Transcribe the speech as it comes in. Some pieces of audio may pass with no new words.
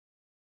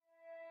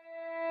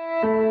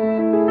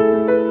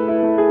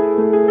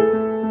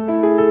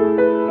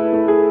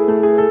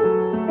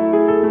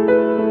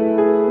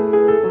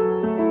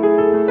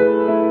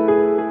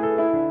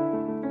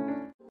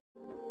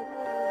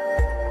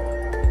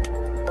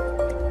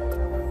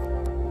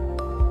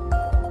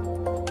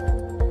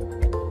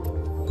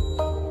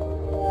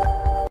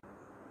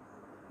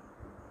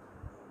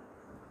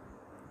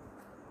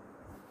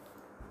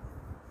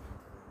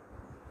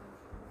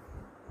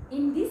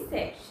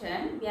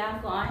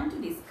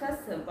going to discuss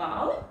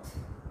about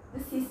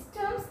the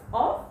systems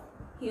of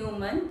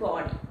human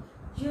body.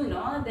 You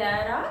know,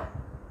 there are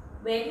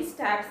various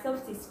types of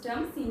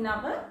systems in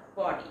our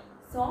body.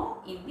 So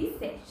in this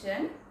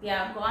section we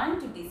are going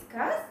to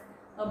discuss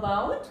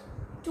about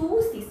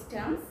two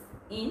systems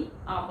in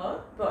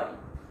our body.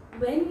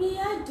 When we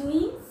are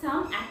doing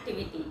some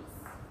activities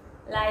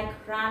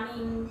like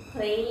running,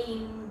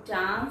 playing,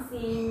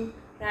 dancing,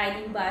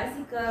 riding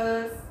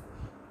bicycles,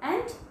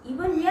 and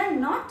even we are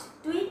not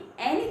doing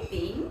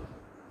anything,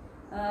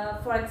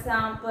 for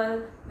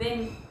example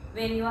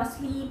when you are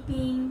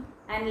sleeping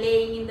and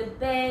laying in the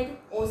bed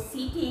or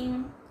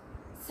sitting,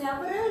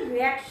 several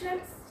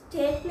reactions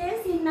take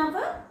place in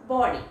our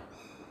body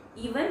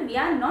even we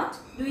are not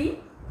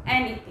doing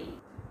anything.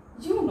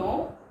 You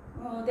know,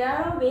 there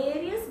are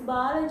various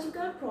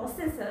biological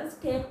processes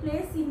take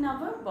place in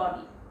our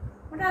body.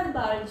 What are the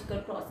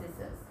biological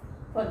processes?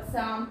 For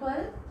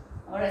example,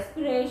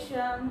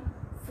 respiration,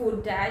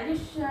 food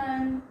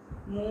digestion,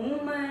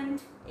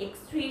 movement,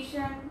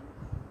 excretion.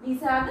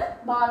 These are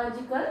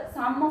the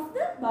some of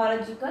the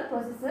biological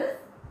processes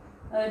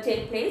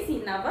take place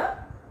in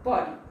our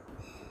body.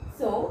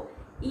 So,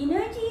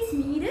 energy is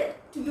needed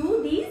to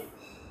do these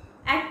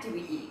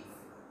activities,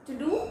 to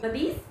do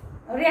these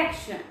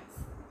reactions.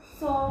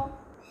 So,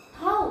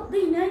 how the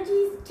energy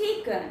is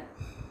taken?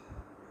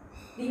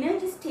 The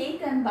energy is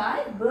taken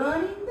by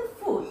burning the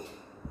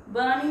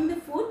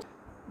food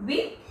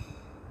with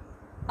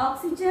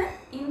oxygen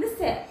in the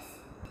cells.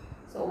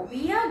 So,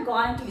 we are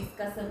going to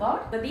discuss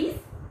about these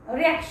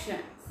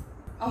reactions.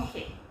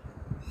 Okay.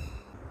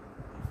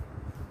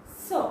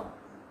 So,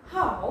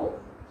 how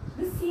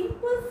the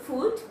simple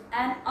food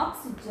and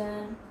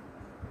oxygen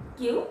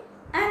give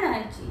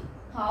energy.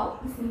 How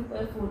the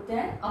simple food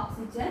and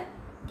oxygen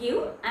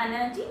give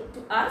energy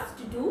to us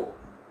to do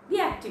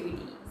the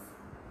activities.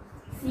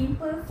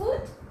 Simple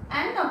food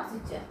and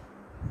oxygen,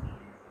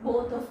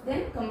 both of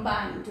them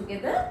combine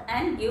together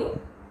and give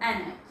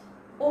energy.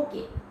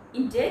 Okay,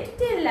 in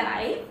day-to-day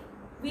life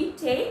we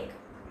take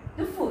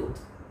the food.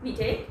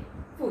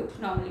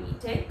 Normally we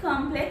take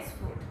complex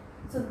food.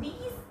 So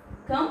these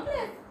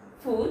complex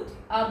food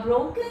are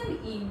broken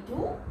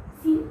into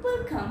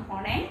simple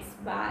components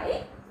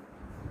by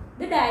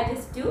the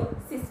digestive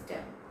system.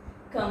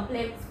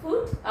 Complex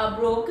food are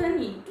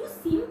broken into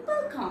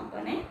simple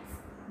components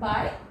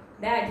by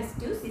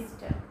digestive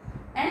system,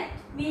 and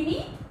we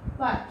need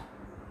what?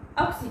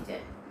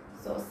 Oxygen.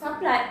 So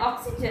supply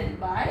oxygen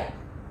by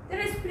the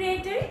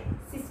respiratory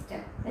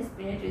system.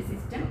 Respiratory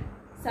system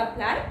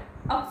supply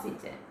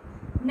oxygen.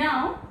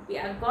 Now we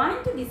are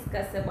going to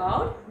discuss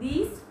about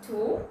these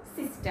two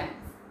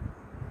systems,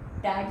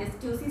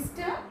 digestive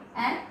system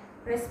and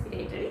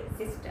respiratory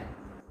system.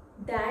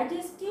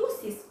 Digestive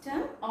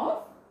system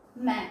of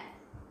man,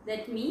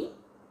 that means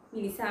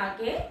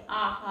මිනිසාගේ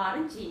ආහාර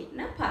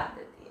ජීර්ණ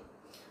පද්ධතිය.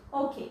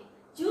 Okay,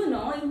 you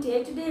know, in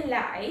day-to-day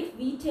life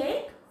we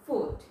take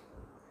food.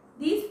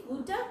 These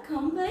food are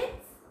complex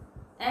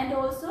and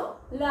also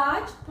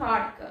large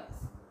particles.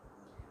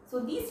 So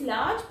these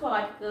large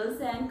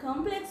particles and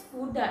complex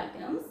food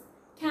items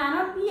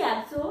cannot be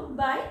absorbed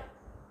by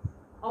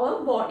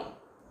our body.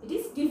 It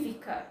is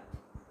difficult.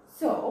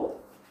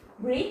 So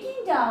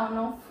breaking down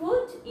of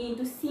food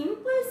into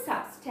simple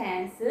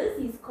substances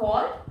is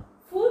called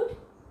food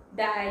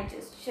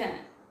digestion.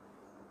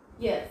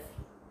 Yes,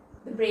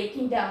 the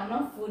breaking down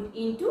of food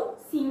into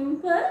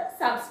simple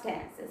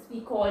substances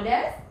we call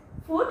as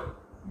food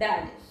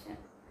digestion.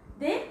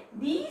 Then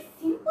these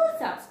simple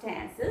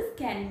substances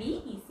can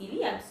be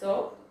easily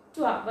absorbed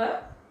to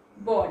our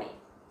body.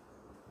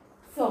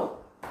 So,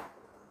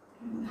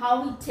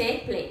 how it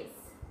take place?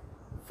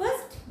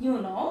 First, you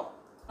know,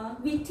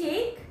 we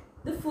take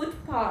the food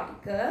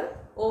particle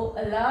or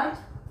a large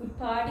food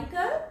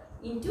particle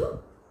into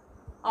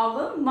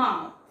our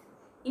mouth.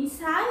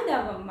 Inside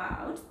our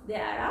mouth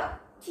there are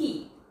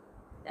teeth.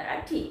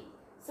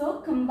 So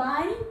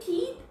combining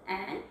teeth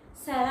and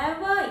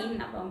saliva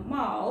in our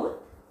mouth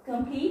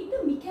complete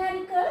the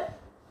mechanical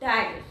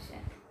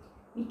digestion.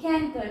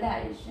 Mechanical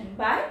digestion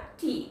by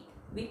teeth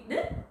with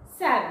the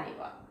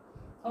saliva.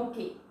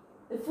 Okay,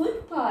 the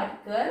food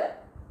particle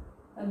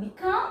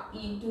become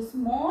into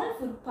small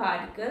food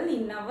particle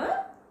in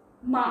our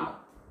mouth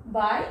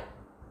by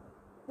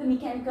the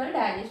mechanical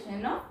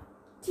digestion of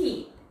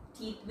teeth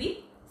with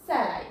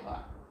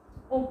saliva.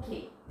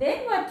 Okay,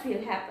 then what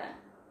will happen?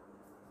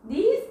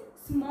 These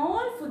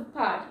small food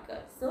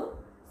particles, so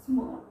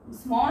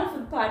small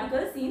food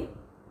particles in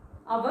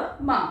our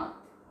mouth,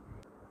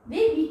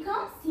 they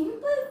become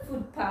simple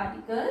food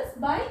particles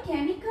by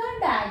chemical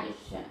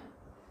digestion.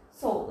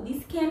 So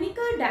this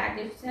chemical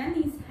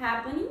digestion is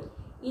happening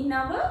in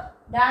our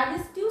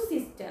digestive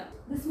system.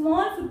 The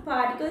small food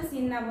particles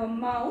in our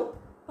mouth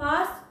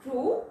pass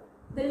through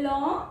the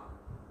long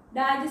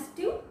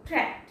digestive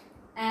tract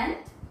and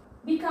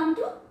become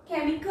to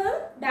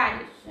chemical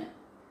digestion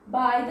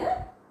by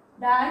the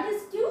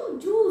digestive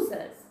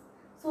juices.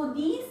 So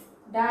these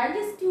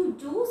digestive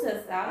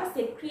juices are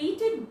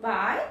secreted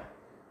by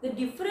the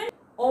different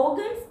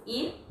organs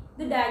in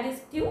the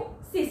digestive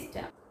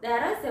system. there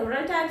are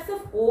several types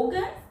of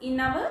organs in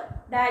our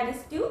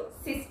digestive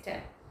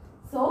system.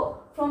 So,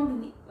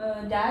 from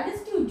the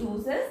digestive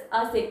juices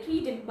are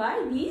secreted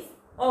by these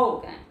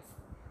organs.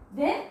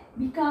 Then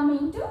we come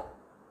into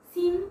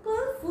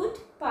simple food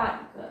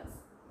particles.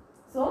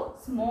 So,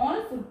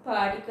 small food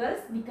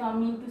particles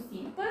become into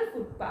simple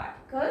food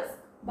particles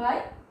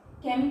by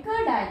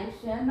chemical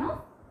digestion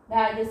of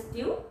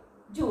digestive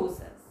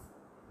juices.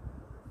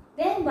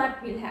 Then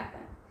what will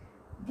happen?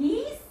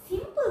 These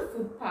simple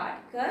food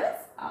particles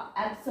are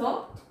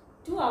absorbed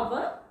to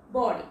our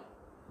body.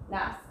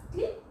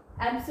 Lastly,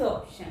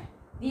 absorption.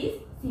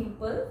 These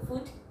simple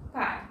food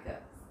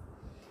particles.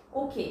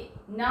 Okay,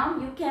 now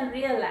you can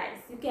realize,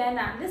 you can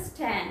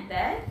understand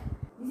that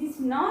this is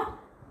not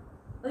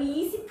an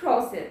easy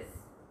process.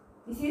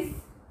 This is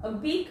a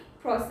big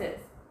process.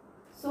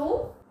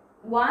 So,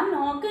 one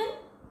organ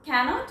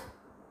cannot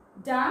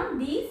do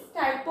these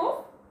type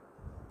of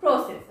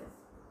processes.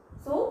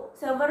 So,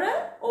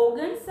 several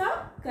organs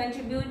are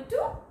contribute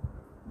to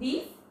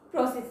these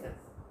processes.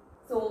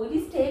 So, it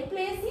is take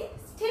place in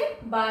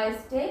step by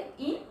step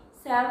in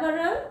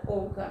several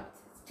organs.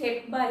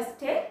 Step by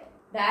step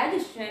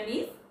digestion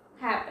is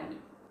happening.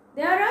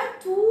 There are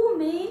two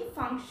main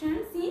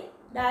functions in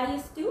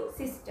digestive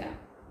system.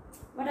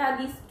 What are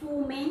these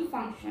two main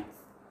functions?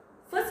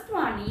 First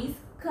one is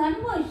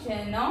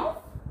conversion of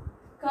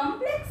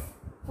complex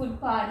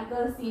food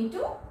particles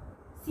into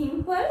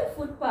simple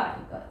food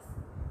particles.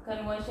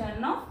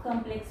 Conversion of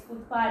complex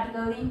food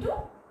particles into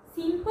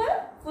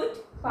simple food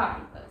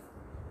particles.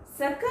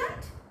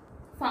 Second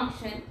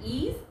function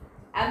is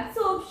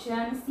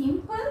absorption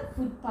simple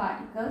food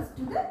particles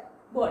to the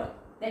body.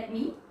 That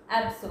means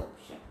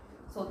absorption.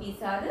 So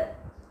these are the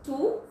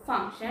two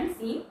functions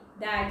in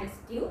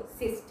digestive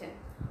system.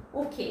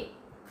 Okay.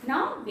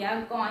 Now we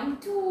are going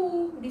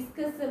to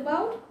discuss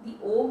about the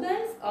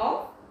organs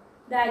of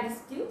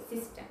digestive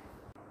system.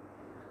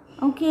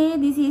 Okay,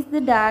 this is the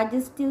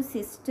digestive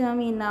system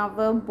in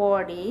our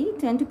body.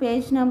 Turn to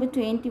page number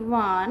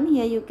 21.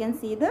 Here you can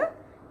see the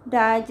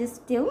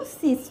digestive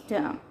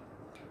system.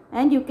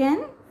 And you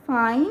can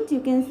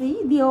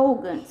see the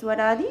organs. What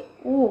are the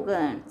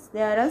organs?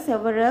 There are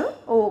several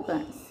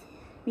organs.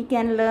 We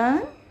can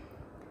learn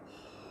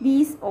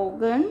these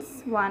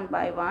organs one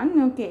by one.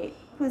 Okay,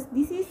 first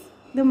this is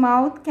the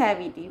mouth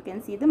cavity. You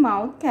can see the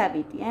mouth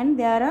cavity. And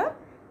there are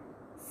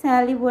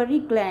salivary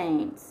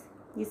glands.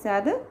 These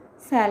are the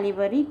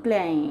salivary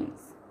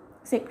glands,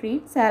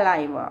 secrete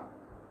saliva.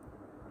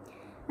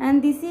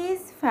 And this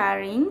is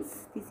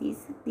pharynx. This is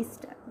this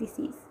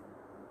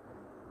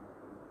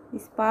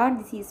part.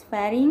 This is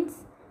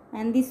pharynx,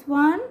 and this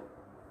one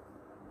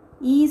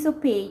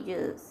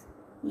esophagus.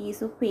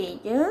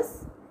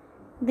 Esophagus.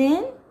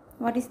 Then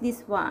what is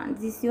this one?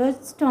 This is your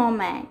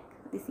stomach.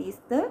 This is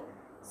the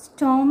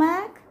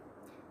stomach,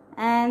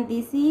 and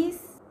this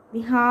is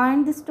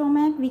behind the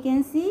stomach. We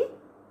can see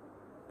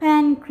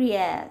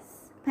pancreas.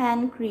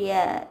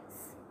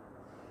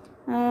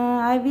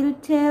 I will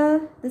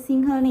tell the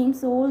Sinhala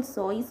names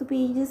also.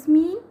 Esophagus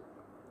mean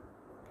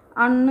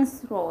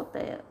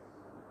Annasrotaya.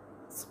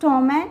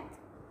 Stomach,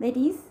 that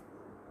is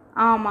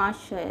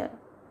Amashaya.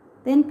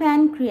 Then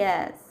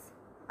pancreas,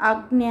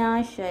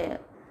 Agnyashaya.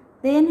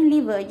 Then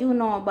liver, you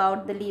know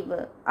about the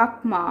liver,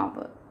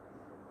 Akmava.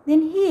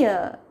 Then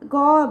here,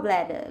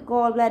 gallbladder.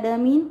 Gallbladder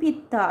mean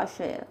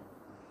Pittashaya.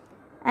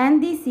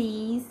 And this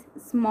is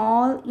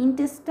small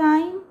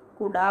intestine,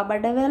 Kuda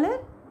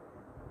Badawala.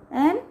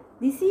 And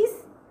this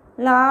is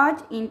large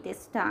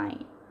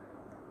intestine,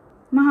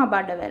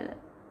 Mahabadawala.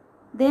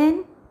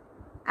 Then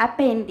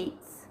appendix,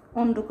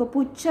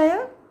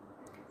 Ondukapuchaya.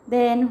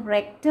 Then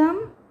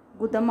rectum,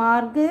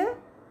 Gudamargaya.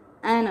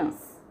 Anus,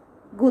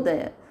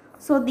 Gudaya.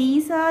 So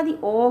these are the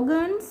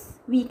organs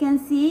we can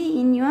see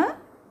in your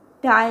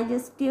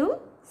digestive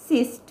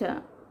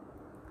system.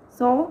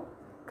 So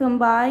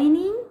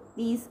combining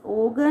these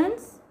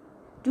organs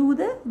do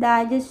the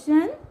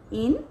digestion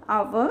in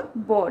our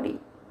body.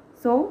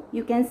 So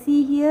you can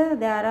see here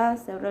there are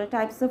several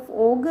types of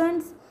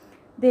organs.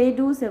 They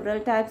do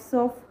several types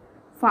of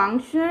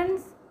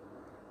functions,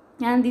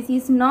 and this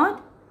is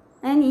not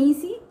an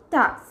easy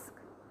task.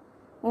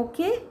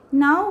 Okay,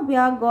 now we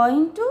are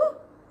going to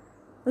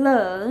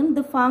learn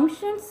the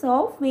functions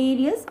of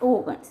various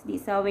organs.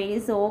 These are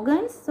various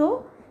organs,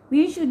 so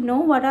we should know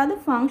what are the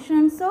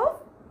functions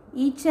of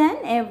each and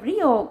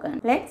every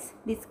organ. Let's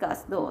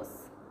discuss those.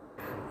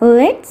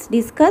 Let's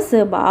discuss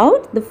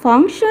about the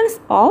functions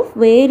of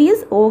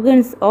various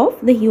organs of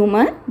the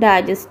human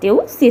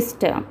digestive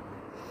system.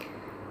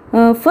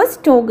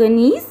 First organ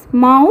is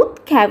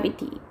mouth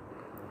cavity.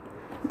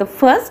 The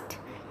first,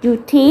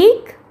 you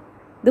take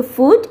the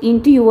food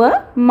into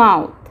your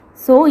mouth.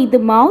 So in the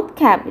mouth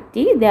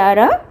cavity there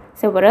are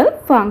several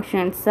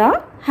functions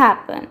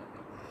happen.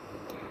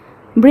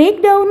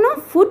 Breakdown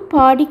of food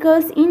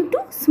particles into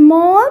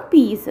small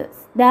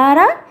pieces. There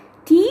are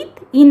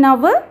teeth in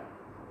our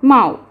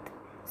mouth.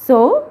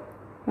 So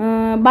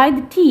by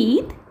the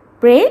teeth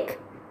break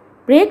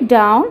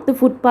down the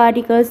food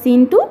particles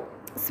into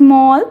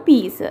small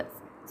pieces.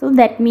 So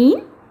that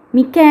means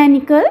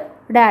mechanical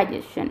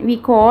digestion. We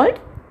called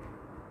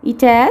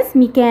it as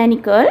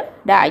mechanical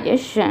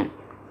digestion.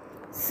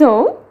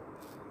 So,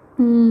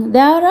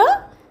 there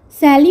are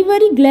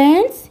salivary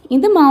glands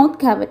in the mouth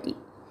cavity.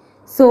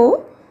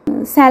 So,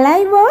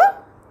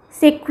 saliva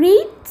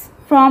secretes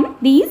from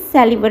these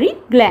salivary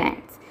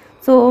glands.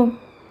 So,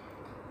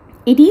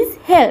 it is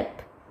help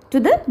to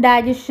the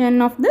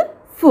digestion of the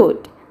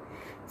food.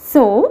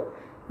 So,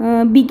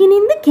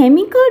 beginning the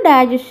chemical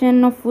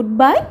digestion of food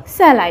by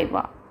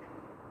saliva.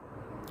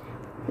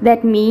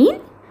 That means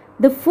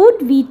the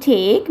food we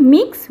take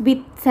mix with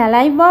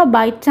saliva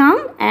by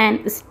tongue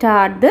and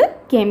start the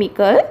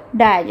chemical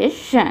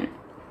digestion.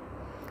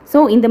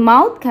 So, in the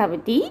mouth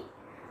cavity,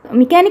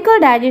 mechanical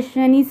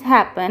digestion is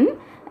happen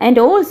and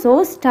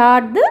also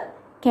start the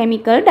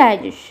chemical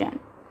digestion.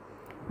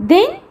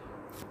 Then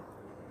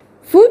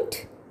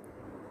food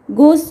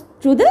goes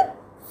to the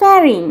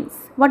pharynx.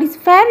 What is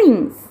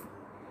pharynx?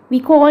 We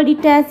called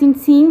it as in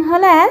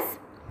Sinhala as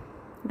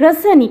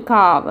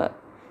Rasanikava.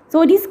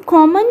 So, it is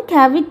common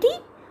cavity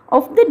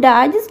of the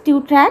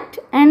digestive tract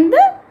and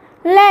the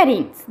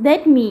larynx.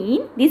 That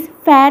means this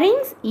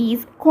pharynx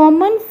is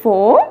common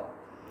for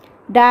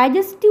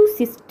digestive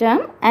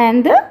system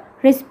and the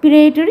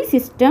respiratory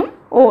system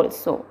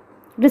also.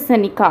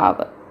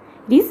 Rasanikava.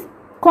 It is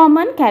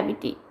common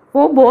cavity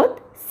for both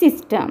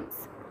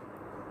systems.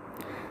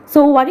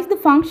 So, what is the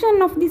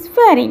function of this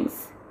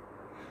pharynx?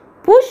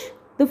 Push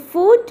the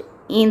food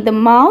in the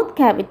mouth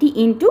cavity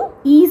into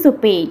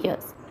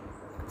esophagus.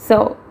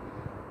 So,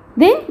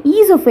 then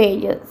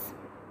esophagus.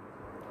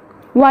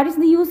 What is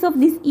the use of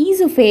this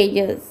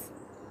esophagus?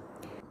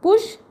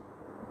 Push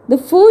the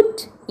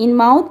food in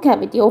mouth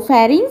cavity or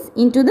pharynx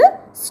into the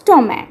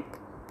stomach.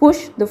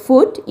 Push the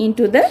food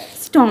into the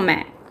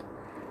stomach.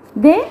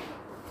 Then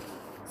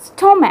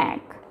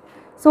stomach.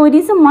 So, it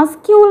is a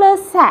muscular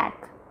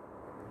sac.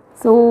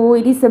 So,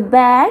 it is a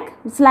bag.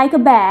 It's like a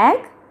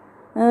bag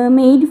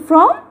made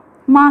from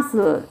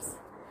muscles.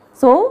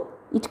 So,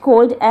 it's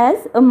called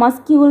as a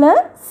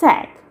muscular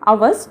sac,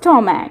 our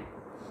stomach.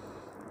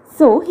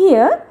 So,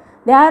 here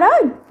there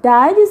are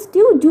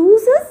digestive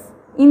juices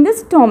in the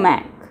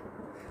stomach.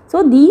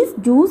 So, these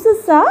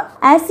juices are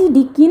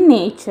acidic in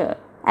nature.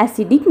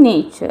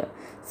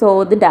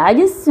 So, the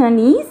digestion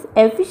is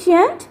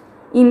efficient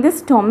in the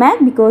stomach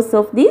because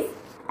of these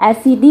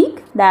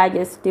acidic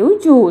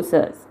digestive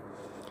juices.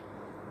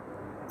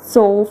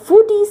 So,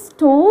 food is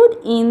stored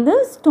in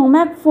the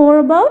stomach for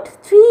about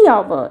 3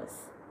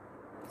 hours.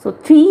 So,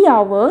 3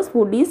 hours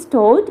food is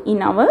stored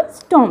in our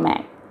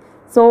stomach.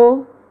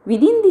 So,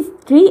 within these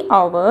 3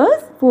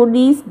 hours, food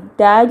is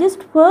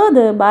digested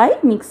further by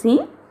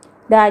mixing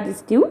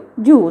digestive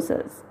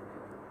juices.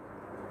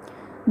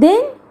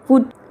 Then,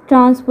 food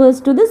transfers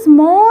to the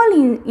small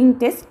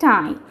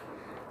intestine.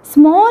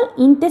 Small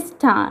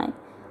intestine.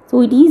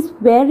 So, it is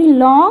very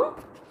long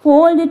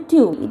folded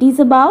tube. It is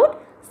about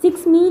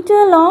 6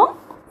 meter long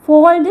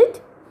folded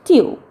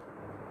tube.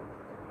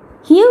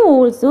 Here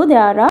also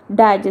there are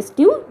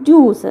digestive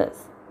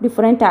juices.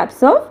 Different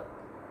types of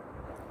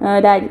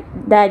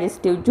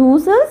digestive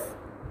juices.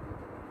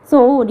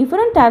 So,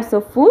 different types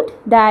of food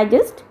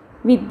digest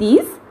with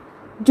these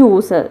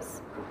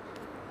juices.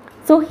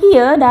 So,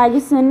 here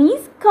digestion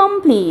is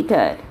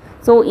completed.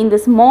 So, in the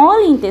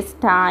small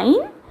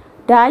intestine,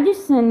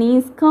 digestion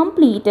is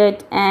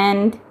completed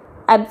and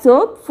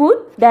absorb food,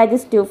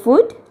 digestive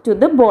food to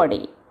the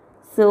body.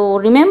 So,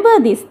 remember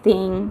this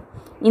thing.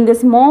 In the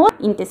small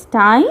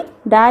intestine,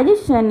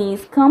 digestion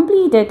is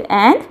completed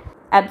and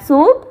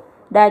absorb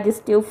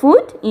digestive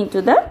food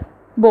into the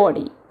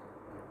body.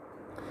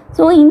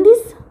 So, in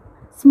this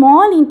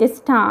small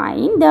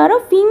intestine, there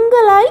are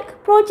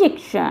finger-like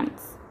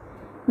projections.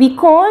 We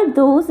call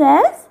those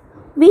as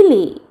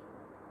villi.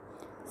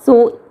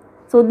 So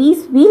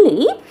these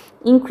villi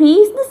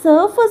increase the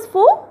surface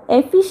for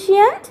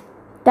efficient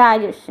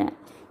digestion.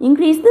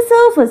 Increase the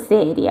surface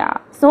area.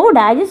 So,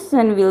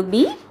 digestion will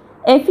be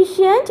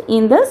efficient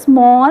in the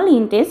small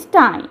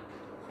intestine.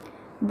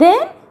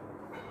 Then,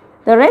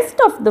 the rest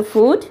of the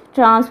food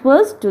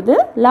transfers to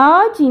the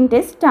large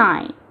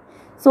intestine.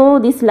 So,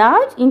 this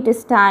large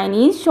intestine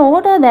is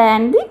shorter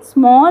than the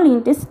small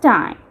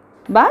intestine,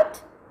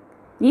 but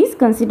is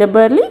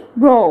considerably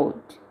broad.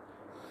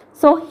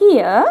 So,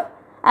 here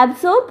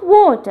absorb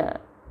water.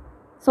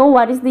 So,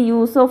 what is the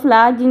use of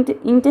large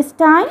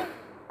intestine?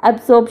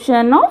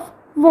 Absorption of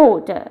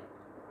water.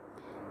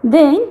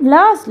 Then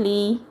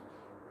lastly,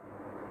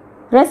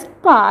 rest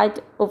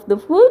part of the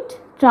food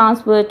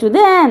transferred to the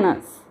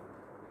anus.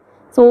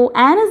 So,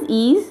 anus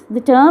is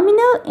the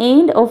terminal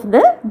end of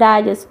the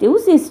digestive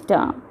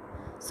system.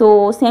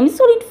 So,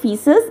 semi-solid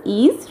feces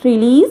is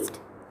released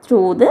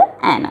through the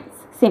anus.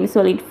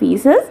 Semi-solid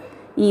feces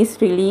is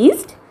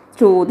released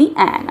through the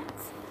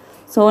anus.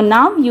 So,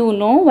 now you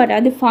know what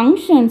are the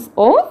functions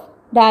of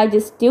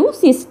digestive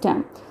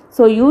system.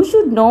 So, you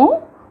should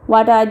know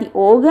what are the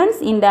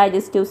organs in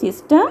digestive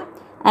system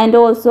and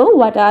also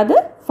what are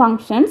the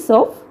functions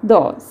of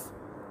those.